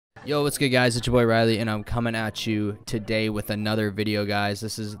Yo, what's good, guys? It's your boy Riley, and I'm coming at you today with another video, guys.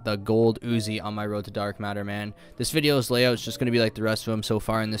 This is the gold Uzi on my road to dark matter, man. This video's layout is just going to be like the rest of them so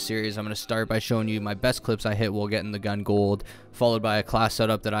far in this series. I'm going to start by showing you my best clips I hit while getting the gun gold, followed by a class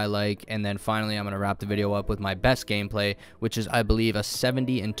setup that I like, and then finally I'm going to wrap the video up with my best gameplay, which is, I believe, a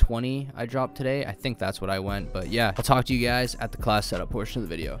 70 and 20 I dropped today. I think that's what I went, but yeah, I'll talk to you guys at the class setup portion of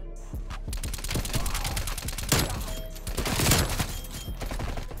the video.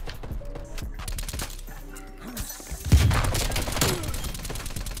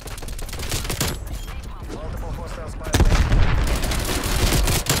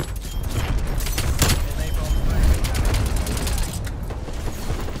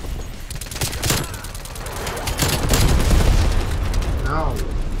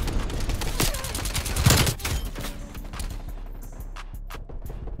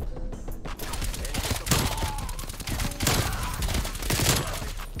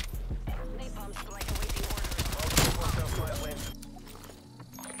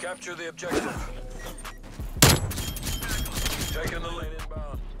 Capture the objective. Taking the lane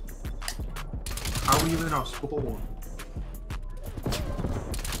inbound. How are you in our spawn?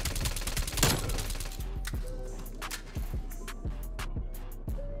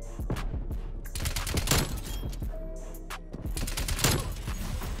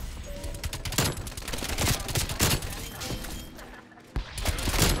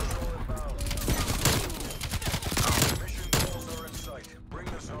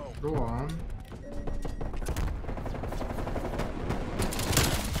 Go on.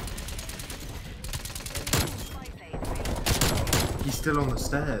 He's still on the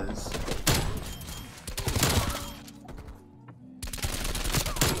stairs.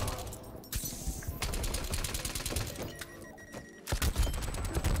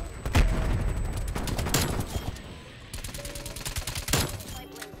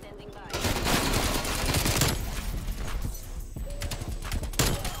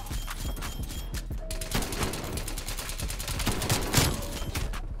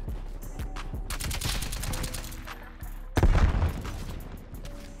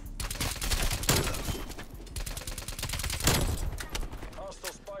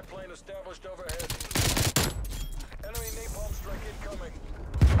 Plane established overhead. Enemy napalm strike incoming.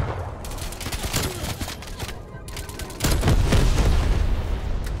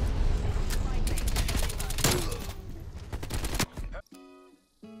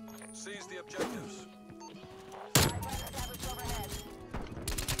 Seize the objectives.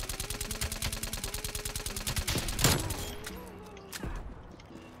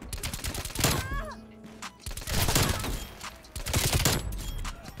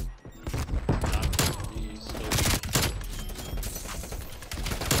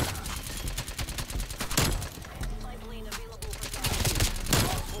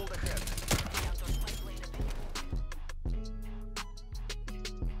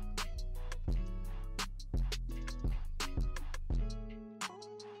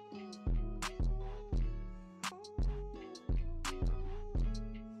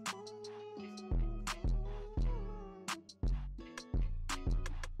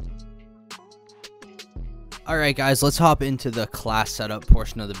 Alright guys, let's hop into the class setup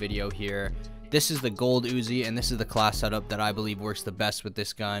portion of the video here. This is the gold Uzi, and this is the class setup that I believe works the best with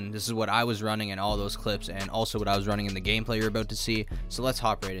this gun. This is what I was running in all those clips, and also what I was running in the gameplay you're about to see. So let's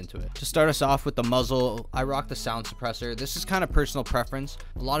hop right into it. To start us off with the muzzle, I rock the sound suppressor. This is kind of personal preference.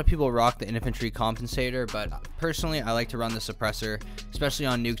 A lot of people rock the infantry compensator, but personally I like to run the suppressor. Especially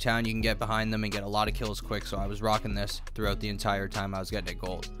on Nuketown, you can get behind them and get a lot of kills quick, so I was rocking this throughout the entire time I was getting it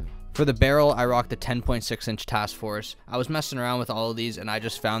gold. For the barrel, I rocked the 10.6 inch task force. I was messing around with all of these, and I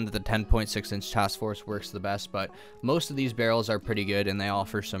just found that the 10.6 inch task force works the best, but most of these barrels are pretty good and they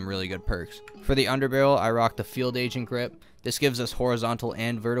offer some really good perks. For the underbarrel, I rocked the field agent grip. This gives us horizontal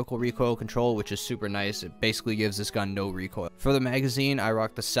and vertical recoil control, which is super nice. It basically gives this gun no recoil. For the magazine, I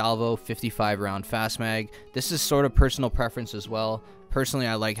rocked the Salvo 55 round fast mag. This is sort of personal preference as well. Personally,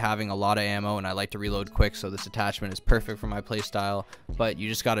 I like having a lot of ammo and I like to reload quick, so this attachment is perfect for my playstyle, but you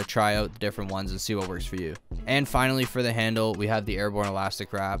just got to try out the different ones and see what works for you. And finally, for the handle, we have the airborne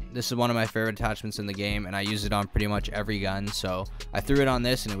elastic wrap. This is one of my favorite attachments in the game, and I use it on pretty much every gun, so I threw it on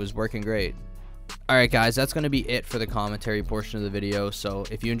this and it was working great. Alright guys, that's going to be it for the commentary portion of the video. So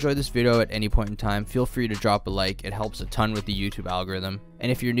if you enjoyed this video at any point in time, feel free to drop a like. It helps a ton with the YouTube algorithm.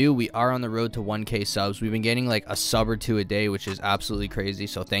 And if you're new, we are on the road to 1K subs. We've been getting like a sub or two a day, which is absolutely crazy.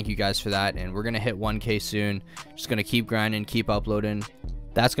 So thank you guys for that. And we're going to hit 1K soon. Just going to keep grinding, keep uploading.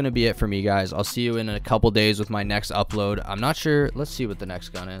 that's going to be it for me, guys. I'll see you in a couple days with my next upload. I'm not sure. Let's see what the next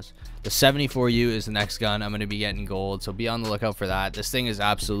gun is. The 74U is the next gun. I'm going to be getting gold, so be on the lookout for that. This thing is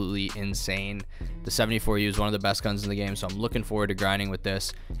absolutely insane. The 74U is one of the best guns in the game, so I'm looking forward to grinding with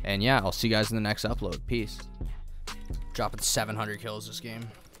this. And yeah, I'll see you guys in the next upload. Peace. Dropping 700 kills this game.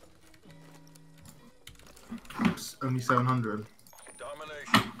 It's only 700.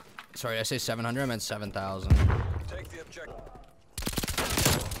 Domination. Sorry, did I say 700? I meant 7,000. Take the objective.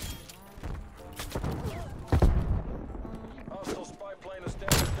 Hostile spy plane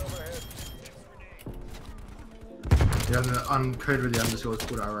established overhead. Yeah, on code with the underscore is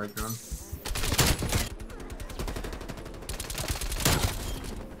called arrow gun. Be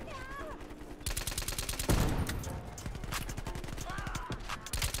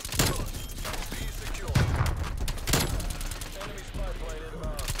secure. Enemy spy plane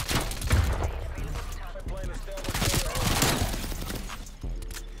inbound. Spy plane established overhead.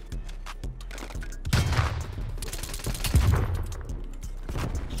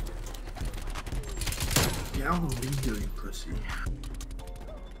 Get out of the window, you pussy.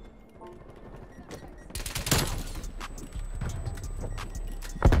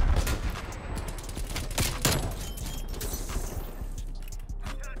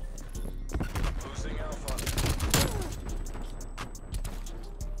 Losing Alpha.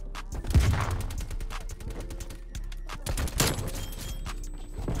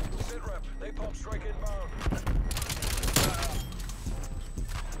 Sit rep. Napalm strike inbound.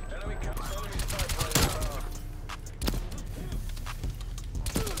 Enemy spy plane inbound.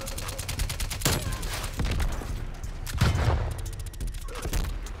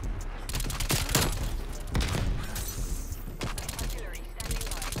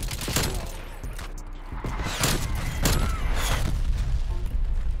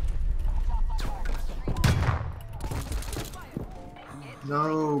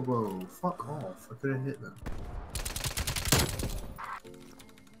 No, bro. Fuck off. I couldn't hit them.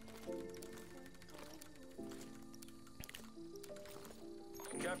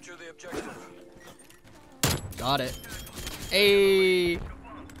 Capture the objective. Got it. Hey.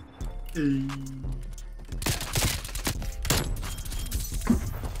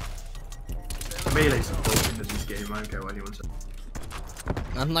 Melee's bullshit in this game. I don't care what anyone says.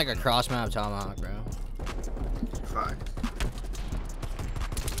 Nothing like a cross map tomahawk, bro. Fact.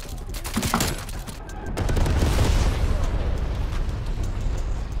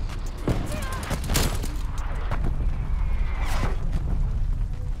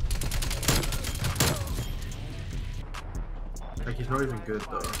 Like, he's not even good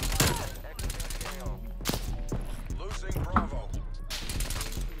though. Losing Bravo.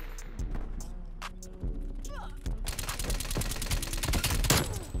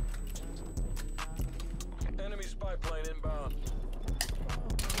 Enemy spy plane inbound.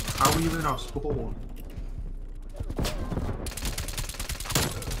 How are you in our spawn?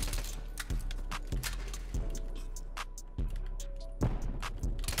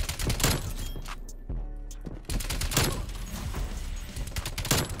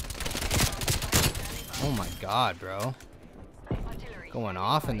 Oh my god, bro. Going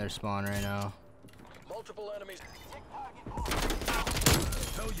off in their spawn right now. Multiple enemies.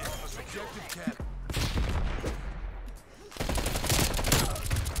 Hell yeah, objective cat.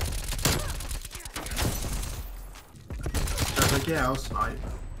 So I was like, yeah, I'll snipe.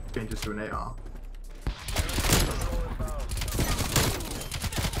 Being just to an AR.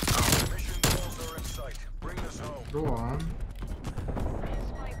 Mission goals are in sight. Bring this home. Go on.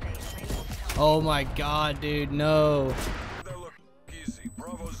 Oh my god, dude, no. They look easy.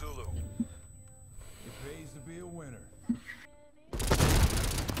 Bravo Zulu. It pays to be a winner.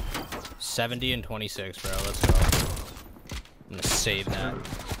 70 and 26, bro. Let's go. I'm gonna save that.